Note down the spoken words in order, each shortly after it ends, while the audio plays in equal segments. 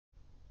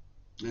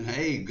And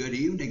hey, good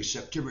evening,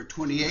 September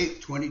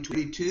 28th,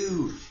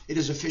 2022. It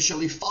is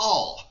officially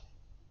fall.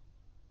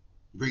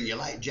 Bring your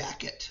light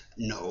jacket.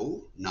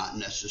 No, not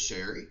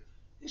necessary.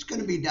 It's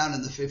going to be down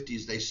in the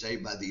 50s, they say,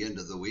 by the end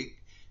of the week.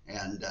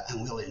 And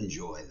we'll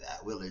enjoy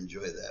that. We'll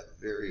enjoy that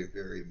very,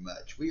 very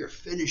much. We are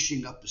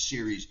finishing up a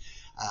series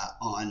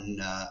on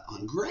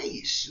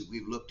grace.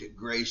 We've looked at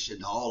grace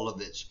in all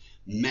of its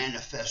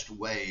manifest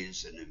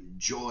ways and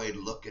enjoyed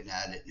looking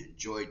at it and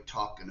enjoyed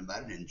talking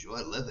about it and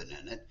enjoyed living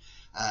in it.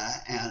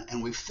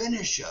 And we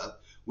finish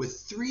up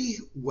with three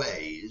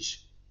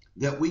ways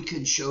that we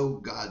can show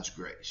God's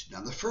grace.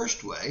 Now, the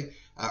first way,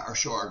 or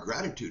show our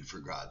gratitude for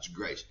God's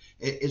grace,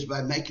 is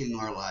by making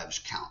our lives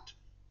count.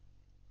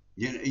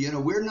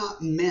 We're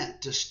not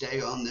meant to stay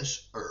on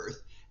this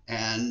earth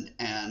and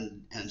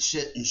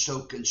sit and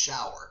soak and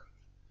shower.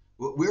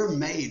 We're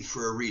made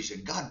for a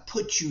reason. God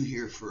put you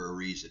here for a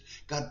reason.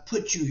 God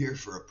put you here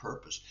for a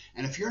purpose.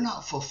 And if you're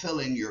not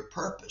fulfilling your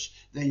purpose,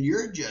 then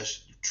you're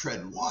just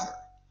treading water.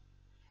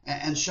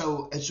 And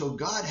so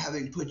God,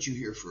 having put you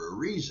here for a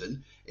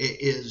reason,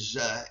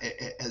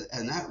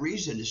 and that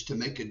reason is to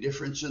make a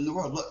difference in the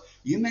world. Look,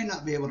 you may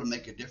not be able to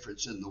make a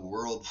difference in the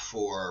world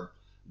for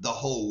the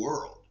whole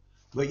world,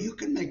 but you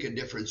can make a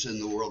difference in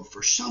the world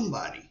for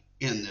somebody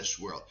in this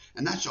world.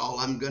 And that's all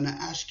I'm going to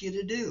ask you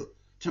to do,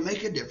 to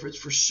make a difference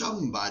for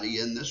somebody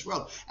in this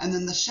world. And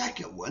then the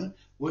second one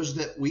was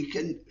that we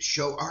can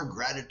show our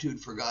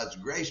gratitude for God's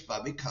grace by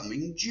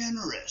becoming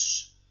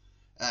generous.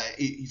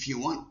 If you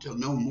want to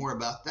know more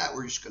about that,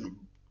 we're just going to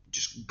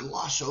just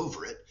gloss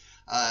over it.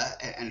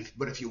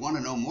 But if you want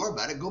to know more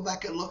about it, go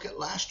back and look at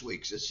last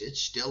week's.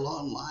 It's still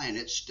online.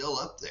 It's still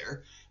up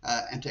there.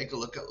 And take a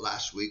look at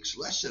last week's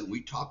lesson. We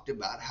talked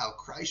about how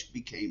Christ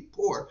became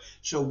poor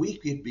so we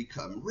could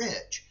become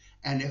rich.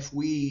 And if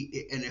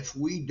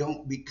we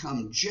don't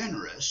become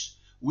generous,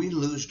 we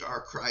lose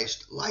our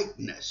Christ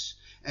likeness.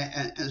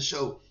 And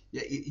so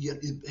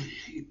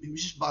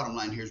just bottom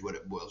line, here's what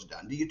it boils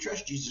down. Do you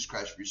trust Jesus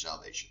Christ for your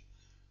salvation?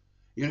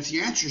 If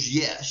your answer is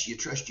yes, you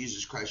trust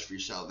Jesus Christ for your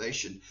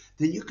salvation,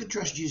 then you can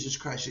trust Jesus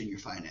Christ in your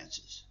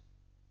finances.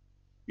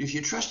 If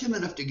you trust him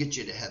enough to get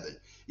you to heaven,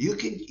 you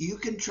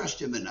can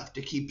trust him enough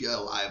to keep you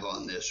alive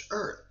on this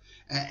earth.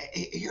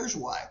 Here's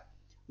why.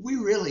 We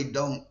really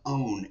don't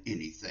own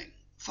anything.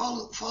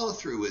 Follow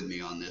through with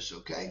me on this,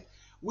 okay?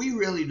 We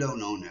really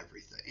don't own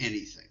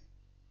anything.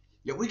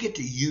 Yet we get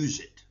to use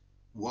it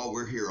while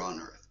we're here on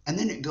earth. And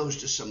then it goes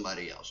to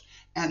somebody else.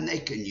 And they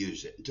can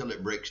use it until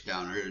it breaks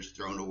down or is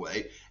thrown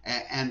away.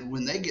 And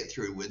when they get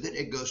through with it,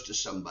 it goes to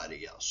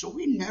somebody else. So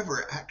we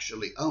never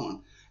actually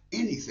own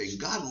anything.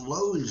 God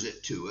loans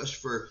it to us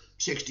for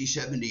 60,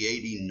 70,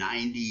 80,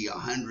 90,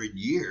 100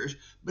 years.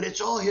 But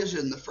it's all his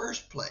in the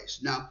first place.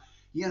 Now,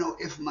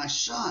 if my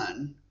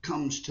son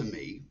comes to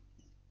me,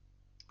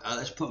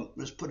 let's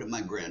put it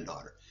my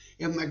granddaughter.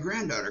 If my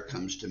granddaughter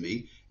comes to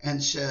me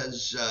and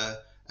says,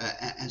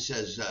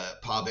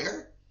 Pa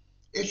Bear,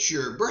 it's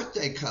your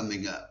birthday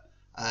coming up.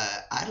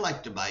 I'd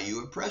like to buy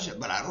you a present,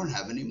 but I don't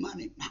have any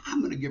money. I'm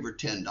going to give her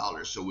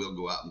 $10 so we'll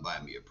go out and buy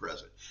me a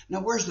present.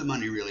 Now, where's the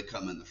money really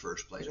come in the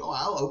first place? Oh,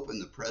 I'll open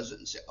the present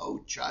and say,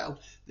 oh, child,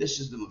 this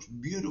is the most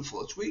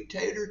beautiful. Sweet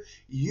Tater,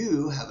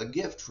 you have a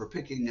gift for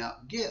picking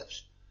out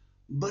gifts.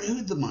 But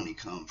who'd the money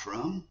come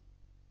from?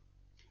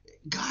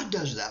 God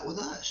does that with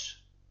us.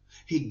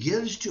 He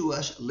gives to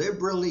us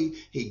liberally.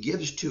 He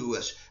gives to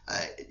us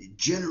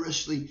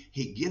generously.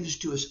 He gives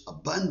to us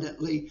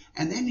abundantly.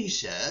 And then he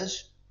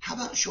says, how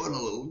about showing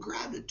a little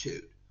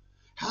gratitude?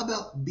 How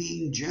about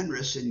being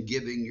generous and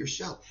giving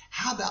yourself?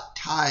 How about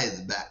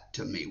tithe back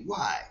to me?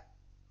 Why?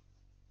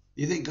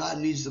 You think God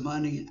needs the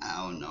money?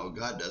 Oh, no,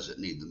 God doesn't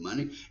need the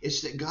money.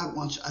 It's that God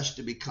wants us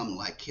to become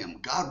like him.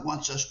 God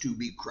wants us to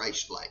be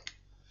Christ-like.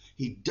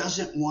 He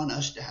doesn't want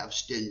us to have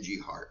stingy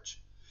hearts.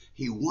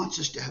 He wants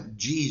us to have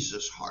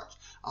Jesus hearts,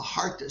 a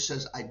heart that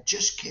says, I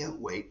just can't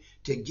wait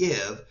to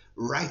give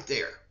right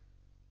there.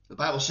 The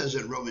Bible says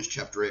in Romans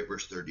chapter 8,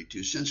 verse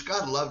 32, since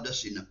God loved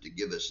us enough to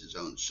give us his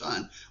own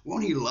son,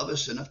 won't he love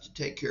us enough to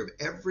take care of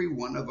every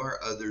one of our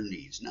other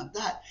needs? Now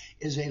that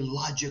is a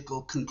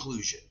logical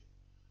conclusion.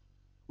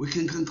 We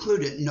can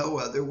conclude it no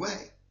other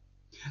way.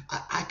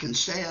 I can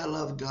say I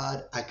love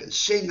God. I can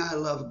sing I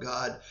love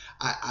God.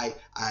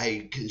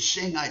 I can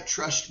sing I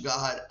trust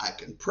God. I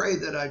can pray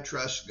that I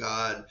trust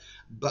God.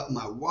 But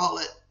my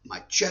wallet, my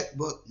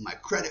checkbook, my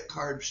credit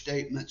card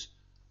statements,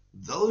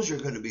 those are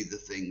going to be the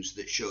things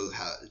that show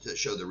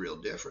the real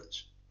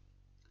difference.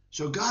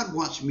 So God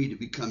wants me to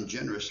become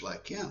generous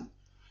like him,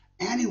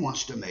 and he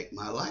wants to make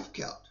my life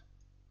count.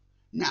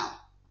 Now,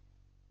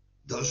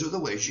 those are the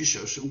ways you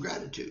show some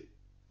gratitude.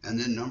 And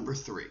then number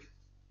three.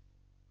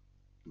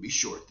 Be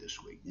short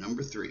this week.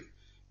 Number three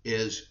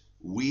is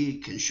we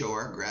can show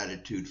our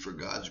gratitude for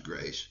God's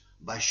grace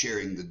by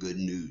sharing the good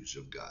news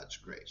of God's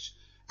grace.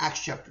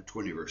 Acts chapter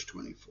 20, verse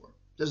 24.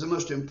 Says the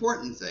most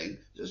important thing,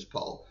 this is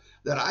Paul,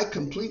 that I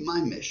complete my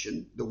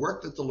mission, the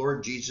work that the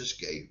Lord Jesus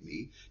gave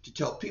me, to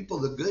tell people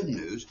the good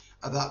news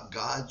about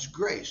God's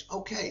grace.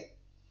 Okay,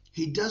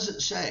 he doesn't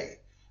say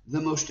The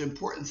most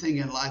important thing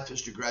in life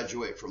is to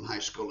graduate from high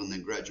school and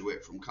then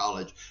graduate from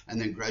college and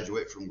then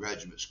graduate from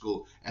graduate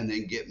school and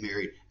then get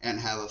married and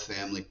have a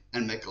family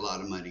and make a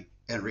lot of money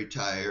and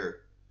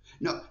retire.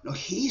 No, no,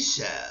 he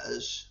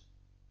says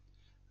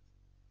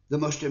the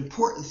most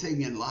important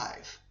thing in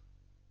life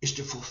is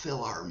to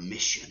fulfill our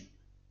mission.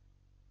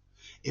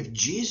 If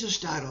Jesus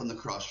died on the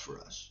cross for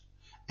us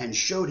and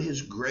showed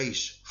his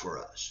grace for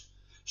us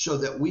so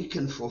that we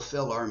can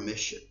fulfill our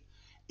mission,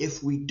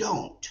 if we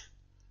don't,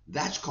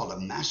 that's called a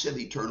massive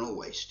eternal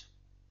waste.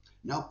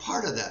 Now,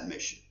 part of that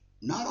mission,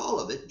 not all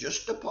of it,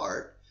 just a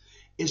part,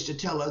 is to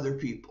tell other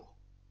people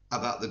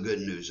about the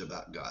good news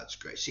about God's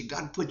grace. See,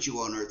 God put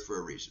you on earth for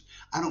a reason.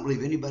 I don't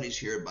believe anybody's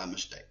here by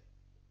mistake.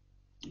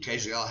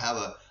 Occasionally, I'll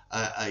have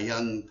a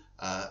young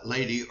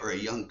lady or a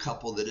young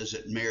couple that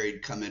isn't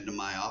married come into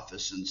my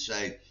office and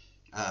say,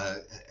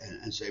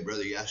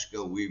 Brother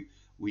Yasko,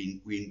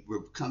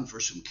 we've come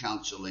for some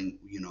counseling.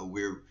 You know,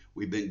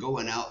 we've been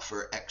going out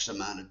for X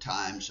amount of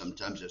time.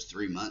 Sometimes it's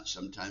 3 months,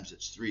 sometimes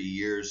it's 3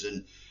 years,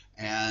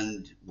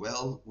 and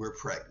well, we're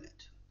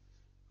pregnant,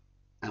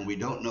 and we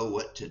don't know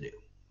what to do.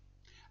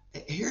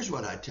 Here's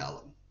what I tell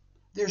them: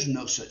 there's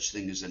no such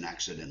thing as an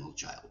accidental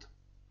child.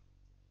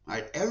 All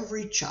right,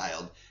 every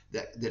child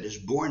that is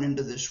born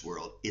into this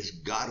world is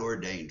God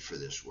ordained for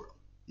this world.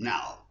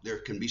 Now, there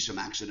can be some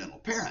accidental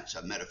parents.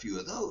 I've met a few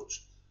of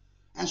those.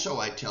 And so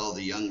I tell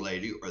the young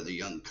lady or the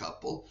young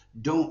couple,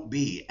 don't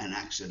be an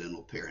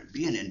accidental parent.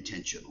 Be an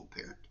intentional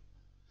parent.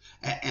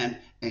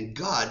 And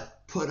God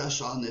put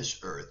us on this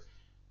earth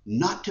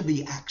not to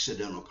be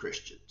accidental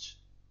Christians,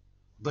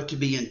 but to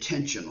be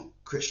intentional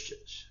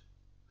Christians.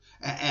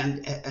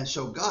 And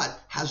so God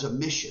has a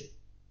mission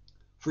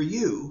for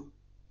you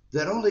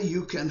that only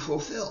you can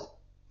fulfill.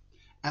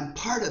 And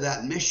part of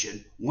that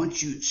mission,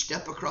 once you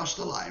step across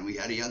the line, we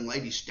had a young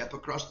lady step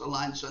across the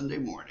line Sunday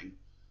morning,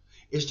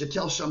 is to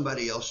tell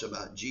somebody else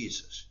about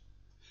Jesus.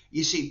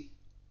 You see,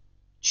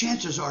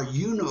 chances are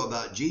you know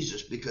about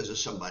Jesus because of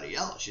somebody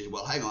else. You say,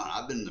 well, hang on,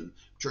 I've been in the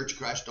Church of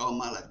Christ all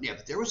my life. Yeah,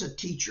 but there was a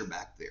teacher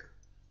back there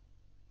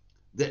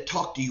that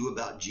talked to you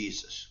about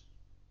Jesus.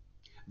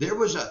 There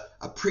was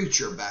a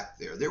preacher back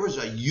there. There was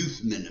a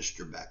youth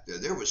minister back there.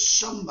 There was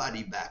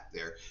somebody back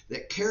there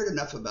that cared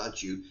enough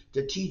about you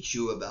to teach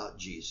you about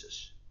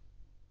Jesus.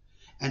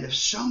 And if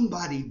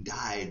somebody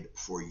died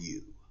for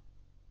you,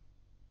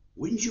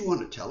 wouldn't you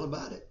want to tell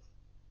about it?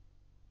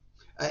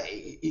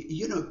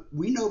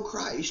 We know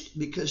Christ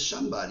because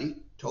somebody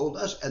told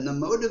us. And the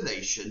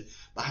motivation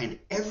behind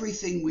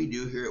everything we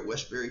do here at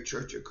Westbury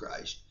Church of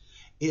Christ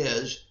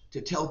is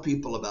to tell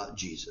people about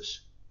Jesus.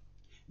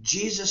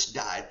 Jesus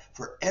died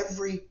for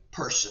every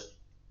person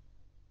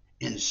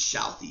in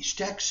Southeast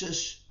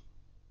Texas,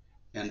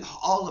 and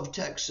all of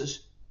Texas,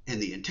 in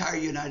the entire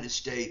United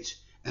States,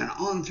 and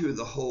on through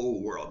the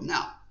whole world.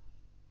 Now,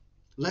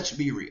 let's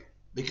be real,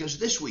 because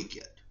this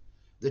weekend,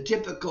 the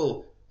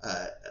typical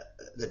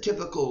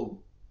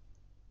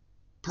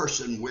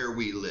person where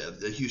we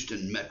live, the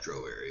Houston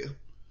metro area,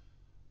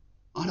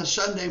 on a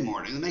Sunday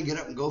morning, they may get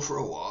up and go for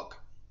a walk,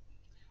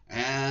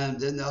 and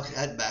then they'll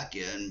head back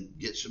in,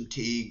 get some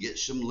tea, get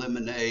some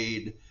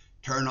lemonade,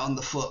 turn on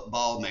the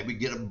football, maybe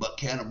get a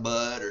can of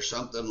Bud or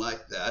something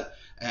like that,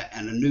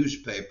 and a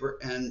newspaper,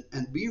 and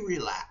be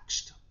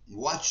relaxed.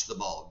 Watch the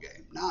ball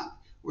game. Now,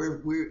 we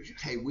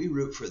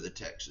root for the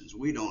Texans.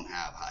 We don't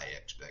have high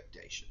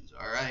expectations,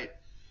 all right?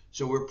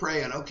 So we're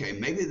praying, okay,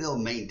 maybe they'll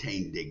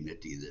maintain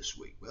dignity this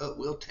week. Well,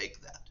 we'll take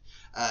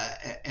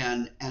that.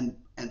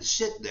 And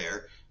sit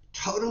there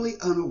totally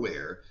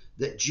unaware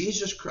that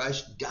Jesus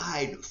Christ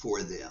died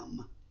for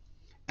them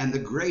and the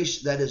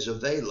grace that is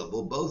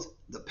available, both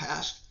the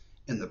past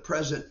and the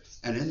present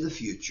and in the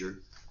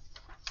future,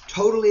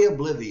 totally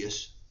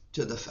oblivious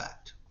to the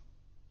fact.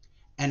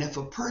 And if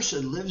a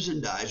person lives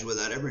and dies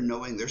without ever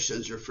knowing their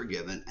sins are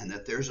forgiven and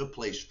that there's a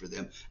place for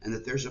them and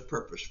that there's a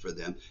purpose for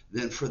them,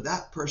 then for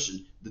that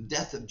person, the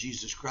death of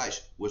Jesus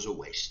Christ was a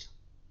waste.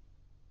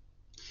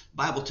 The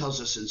Bible tells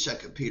us in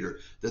 2 Peter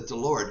that the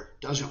Lord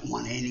doesn't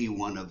want any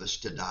one of us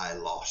to die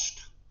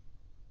lost,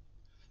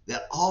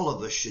 that all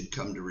of us should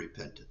come to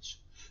repentance,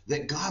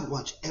 that God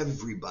wants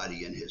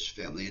everybody in his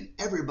family, and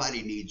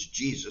everybody needs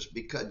Jesus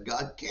because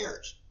God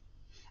cares.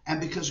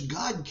 And because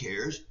God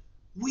cares,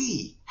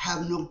 we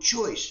have no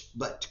choice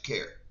but to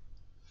care.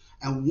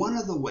 And one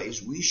of the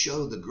ways we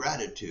show the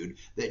gratitude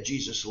that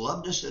Jesus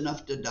loved us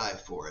enough to die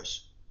for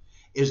us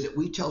is that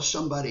we tell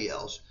somebody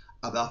else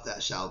about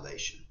that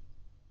salvation.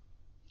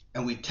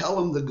 And we tell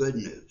them the good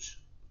news,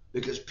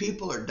 because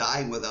people are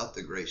dying without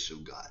the grace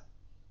of God.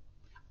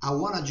 I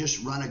want to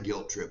just run a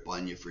guilt trip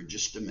on you for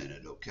just a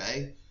minute,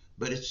 okay?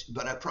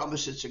 But I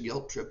promise it's a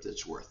guilt trip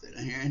that's worth it.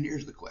 And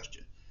here's the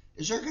question.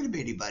 Is there going to be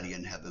anybody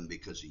in heaven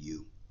because of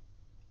you?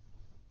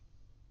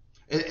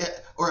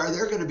 Or are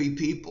there going to be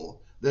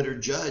people that are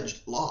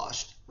judged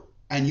lost,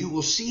 and you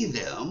will see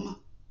them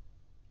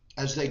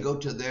as they go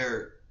to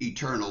their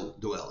eternal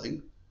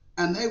dwelling,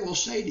 and they will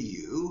say to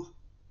you,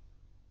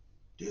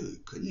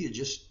 dude, couldn't you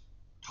just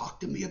talk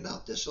to me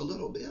about this a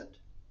little bit?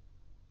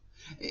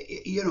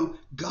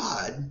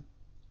 God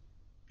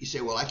You say,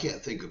 well, I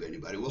can't think of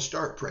anybody. Well,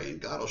 start praying.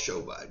 God will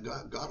show by.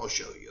 God will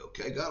show you,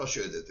 okay? God will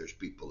show you that there's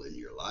people in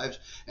your lives.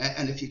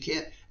 And if you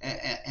can't,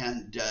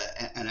 and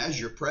as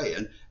you're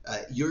praying,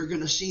 you're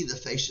going to see the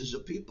faces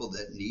of people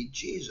that need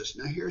Jesus.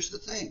 Now, here's the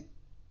thing.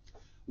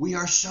 We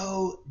are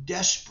so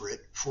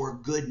desperate for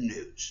good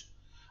news.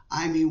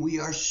 I mean, we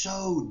are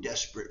so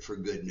desperate for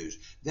good news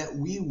that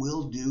we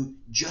will do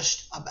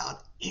just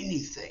about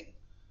anything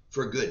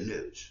for good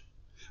news.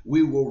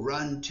 We will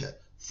run to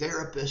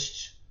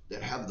therapists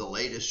that have the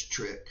latest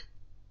trick.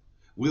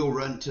 We'll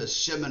run to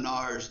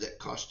seminars that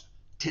cost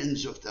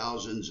tens of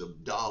thousands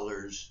of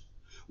dollars.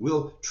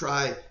 We'll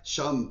try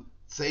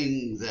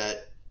something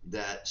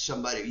that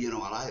somebody, and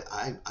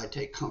I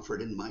take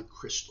comfort in my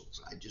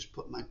crystals. I just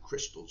put my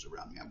crystals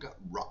around me. I've got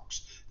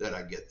rocks that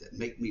I get that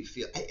make me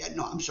feel,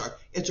 no, I'm sorry,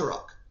 it's a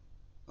rock,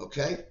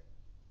 okay?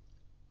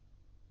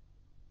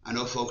 I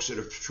know folks that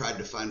have tried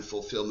to find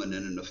fulfillment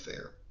in an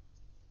affair,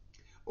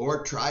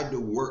 or tried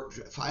to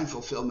find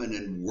fulfillment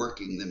in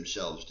working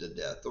themselves to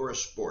death, or a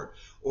sport,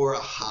 or a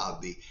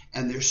hobby,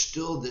 and there's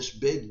still this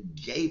big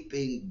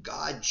gaping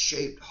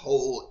God-shaped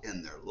hole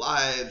in their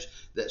lives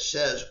that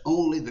says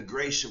only the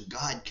grace of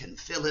God can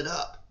fill it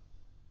up.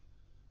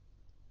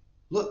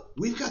 Look,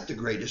 we've got the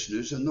greatest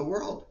news in the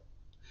world,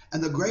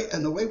 and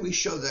the way we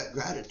show that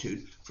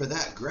gratitude for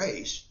that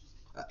grace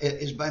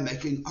is by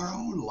making our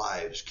own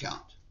lives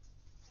count,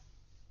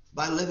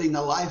 by living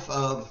a life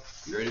of,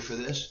 you ready for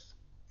this?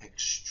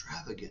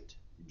 Extravagant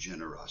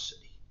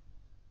generosity,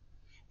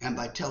 and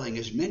by telling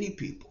as many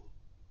people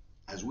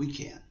as we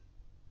can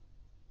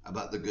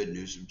about the good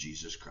news of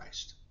Jesus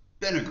Christ.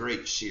 Been a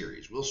great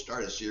series. We'll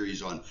start a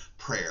series on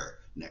prayer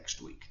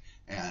next week,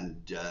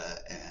 and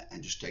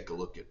just take a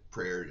look at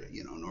prayer.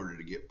 In order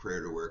to get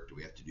prayer to work, do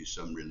we have to do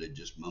some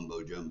religious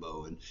mumbo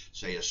jumbo and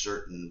say a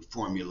certain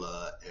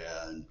formula?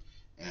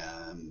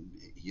 And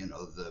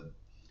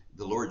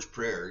the Lord's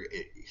Prayer.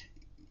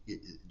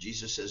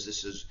 Jesus says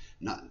this is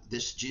not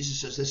this.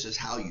 Jesus says this is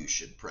how you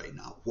should pray,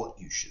 not what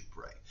you should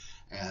pray.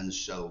 And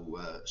so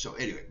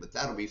anyway, but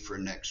that'll be for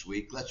next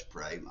week. Let's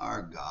pray.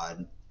 Our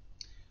God,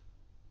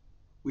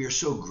 we are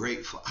so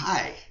grateful.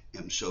 I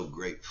am so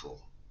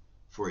grateful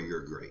for your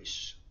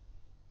grace.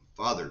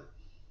 Father,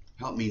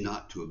 help me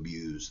not to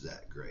abuse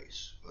that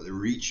grace. Father,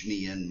 reach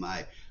me in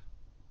my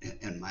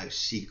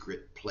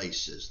secret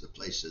places, the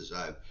places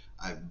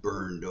I've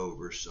burned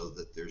over so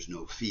that there's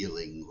no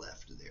feeling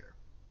left there.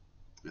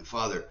 And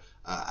Father,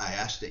 I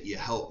ask that you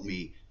help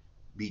me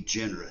be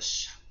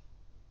generous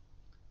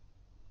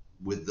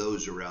with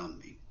those around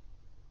me.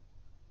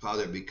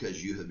 Father,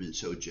 because you have been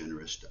so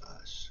generous to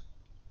us.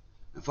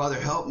 And Father,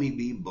 help me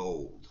be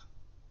bold,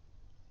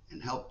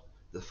 and help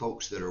the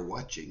folks that are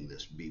watching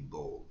this be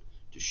bold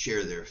to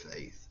share their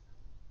faith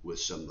with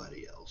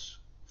somebody else.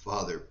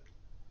 Father,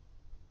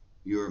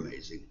 you're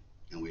amazing,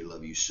 and we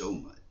love you so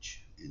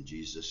much. In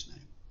Jesus'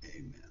 name,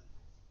 amen.